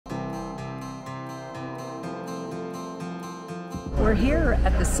We're here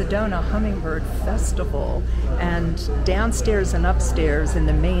at the Sedona Hummingbird Festival, and downstairs and upstairs in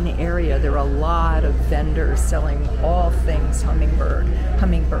the main area there are a lot of vendors selling all things hummingbird.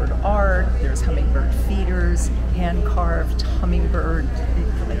 Hummingbird art, there's hummingbird feeders, hand-carved hummingbird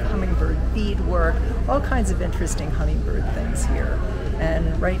beadwork, all kinds of interesting hummingbird things here.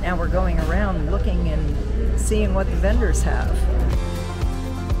 And right now we're going around looking and seeing what the vendors have.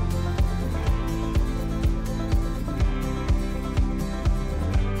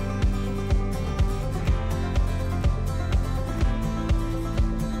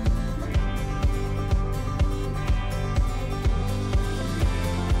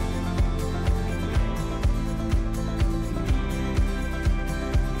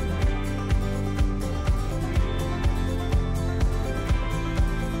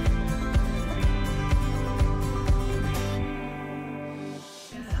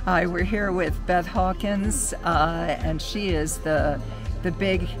 Hi, we're here with Beth Hawkins, and she is the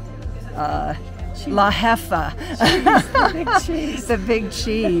big La Jefa, the big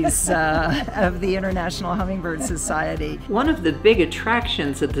cheese of the International Hummingbird Society. One of the big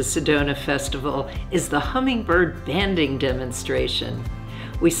attractions at the Sedona Festival is the Hummingbird banding demonstration.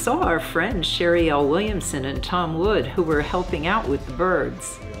 We saw our friends Sherry L. Williamson and Tom Wood, who were helping out with the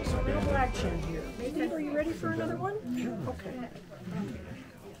birds. Black-chinned here. Steve, are you ready for another one? Okay.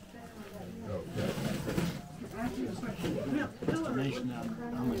 Estimation of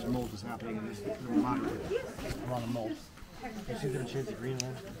how much mold is happening in this little market. A lot of mold. You see the shades of green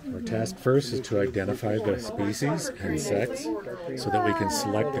there? Our task first is to identify the species and sex so that we can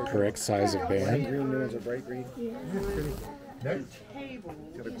select the correct size of band. Green, new ones are bright green. Next.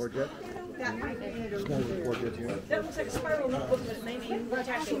 Got a courgette? Smells like courgette here. That looks like a spiral notebook, but maybe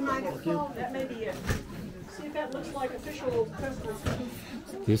that may be it. See if that looks like official festival.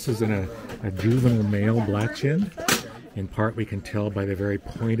 This is a juvenile male black-chinned. In part we can tell by the very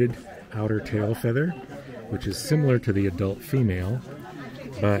pointed outer tail feather, which is similar to the adult female,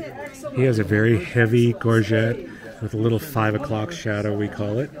 but he has a very heavy gorget with a little 5 o'clock shadow, we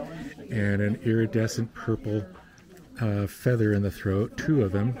call it, and an iridescent purple feather in the throat, 2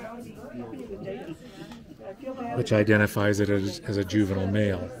 of them, which identifies it as a juvenile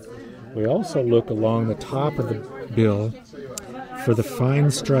male. We also look along the top of the bill for the fine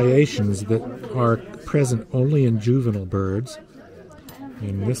striations that are present only in juvenile birds.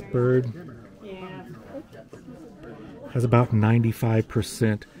 And this bird has about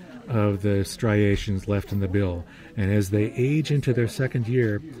 95% of the striations left in the bill. And as they age into their second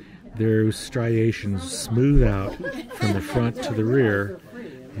year, their striations smooth out from the front to the rear.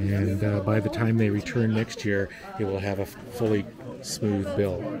 And by the time they return next year, it will have a fully smooth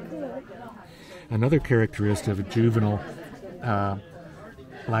bill. Another characteristic of a juvenile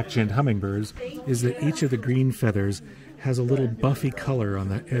black-chinned hummingbirds is that each of the green feathers has a little buffy color on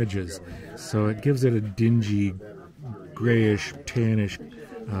the edges, so it gives it a dingy, grayish, tannish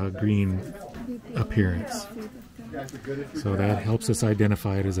green appearance. So that helps us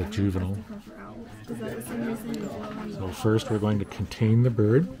identify it as a juvenile. So first we're going to contain the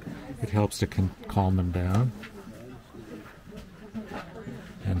bird. It helps to calm them down.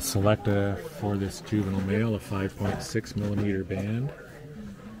 And select for this juvenile male a 5.6 millimeter band.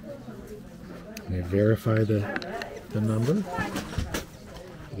 And I verify the number.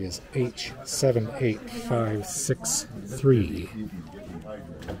 It is H78563.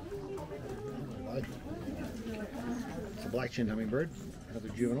 It's a black-chinned hummingbird, another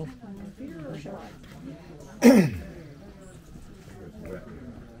juvenile.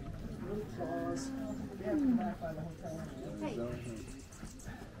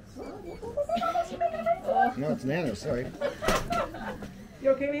 No, it's Nano, sorry.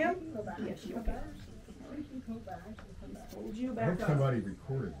 You okay, ma'am? Yes, you okay. Hold you back up. Somebody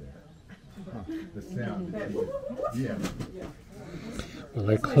recorded that. Huh. The sound. Yeah. Well,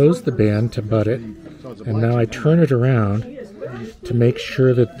 I close the band to butt it, and now I turn it around to make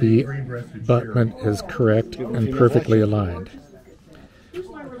sure that the butment is correct and perfectly aligned.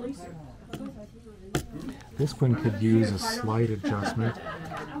 This one could use a slight adjustment,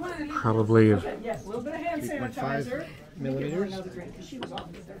 probably of 3.5 millimeters.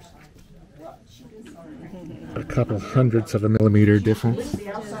 a couple hundredths of a millimeter difference.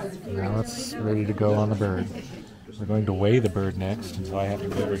 Now it's ready to go on the bird. We're going to weigh the bird next, and so I have to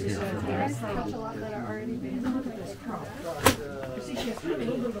go over here for that.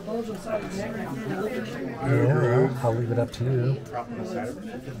 Yeah, I'll leave it up to you.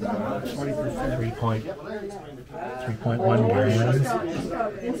 3.1 grams.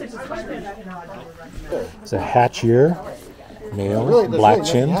 It's a hatchier male,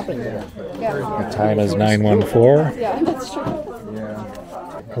 black-chinned. The time is 9:14. Yeah, that's true.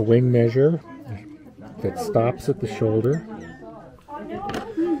 a wing measure that stops at the shoulder.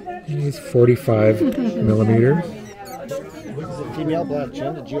 He's 45 millimeters. Female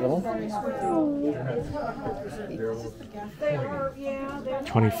black-chinned, a juvenile. They are, yeah, they're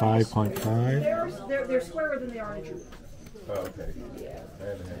 25.5 they're squarer than they are in a juvenile.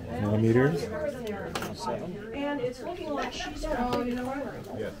 millimeters. And it's looking like she's probably primary.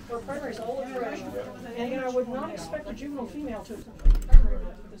 Her primary is all fresh. And again, I would not expect a juvenile female to primary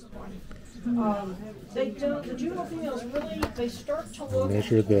at this point. The juvenile females really, they start to look.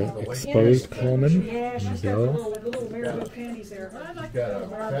 Measure the exposed culmen Yeah, and she's the got bill. little marabou panties there. She's got a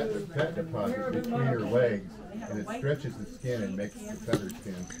fat deposit between her legs, and it stretches the skin and makes the feather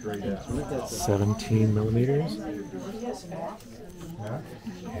stand straight up. 17 millimeters. Huh?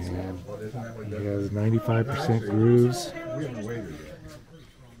 And he has 95% grooves. We haven't waited yet.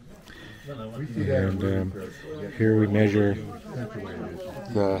 And here we measure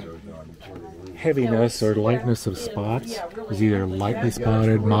the heaviness or lightness of spots. He's either lightly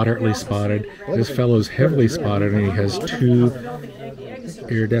spotted, moderately spotted. This fellow's heavily spotted, and he has 2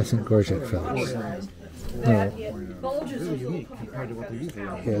 iridescent gorget feathers. No, he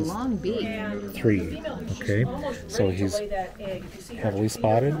has Long beak. 3. Okay, so he's heavily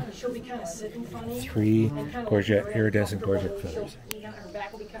spotted, 3 iridescent gorget feathers. Her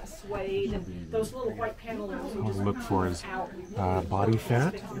back will be kind of swayed, and those little white panel lines will What just we look for is body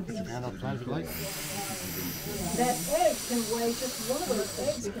fat. That egg can weigh, just one of those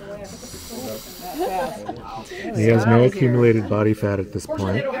eggs can weigh, I think it's He has no accumulated body fat at this they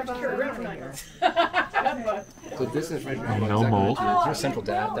point. don't have to carry around for 9 months. So this information And no molt. is there a central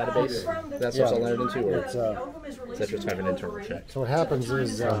database? That's what's all entered into, or is that just kind of an internal check? So what happens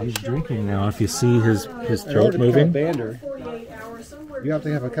is He's drinking now. If you see his in order throat to moving, become a bander, 48 hours, somewhere you have to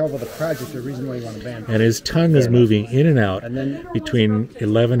have a couple of the project, the reason why you want to band. and his tongue is moving in and out And then between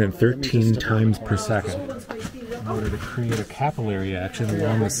 11 and 13 times per second in order to create a capillary action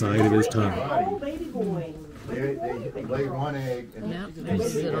along the side of his tongue. oh, baby boy. They lay one egg and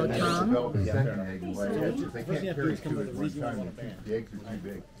His little tongue. develop a second egg and lay it. They can't carry 2 at one time. The eggs are too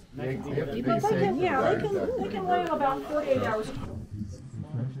big. The eggs, they have to be But they safe. can, yeah, they can lay about 48 hours.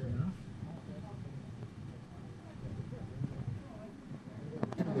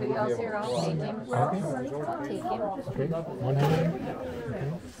 Anybody else here? I'll take him. I'll take him. Okay, 100.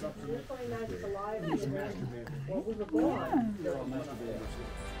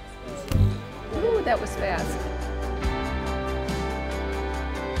 Ooh, that was fast.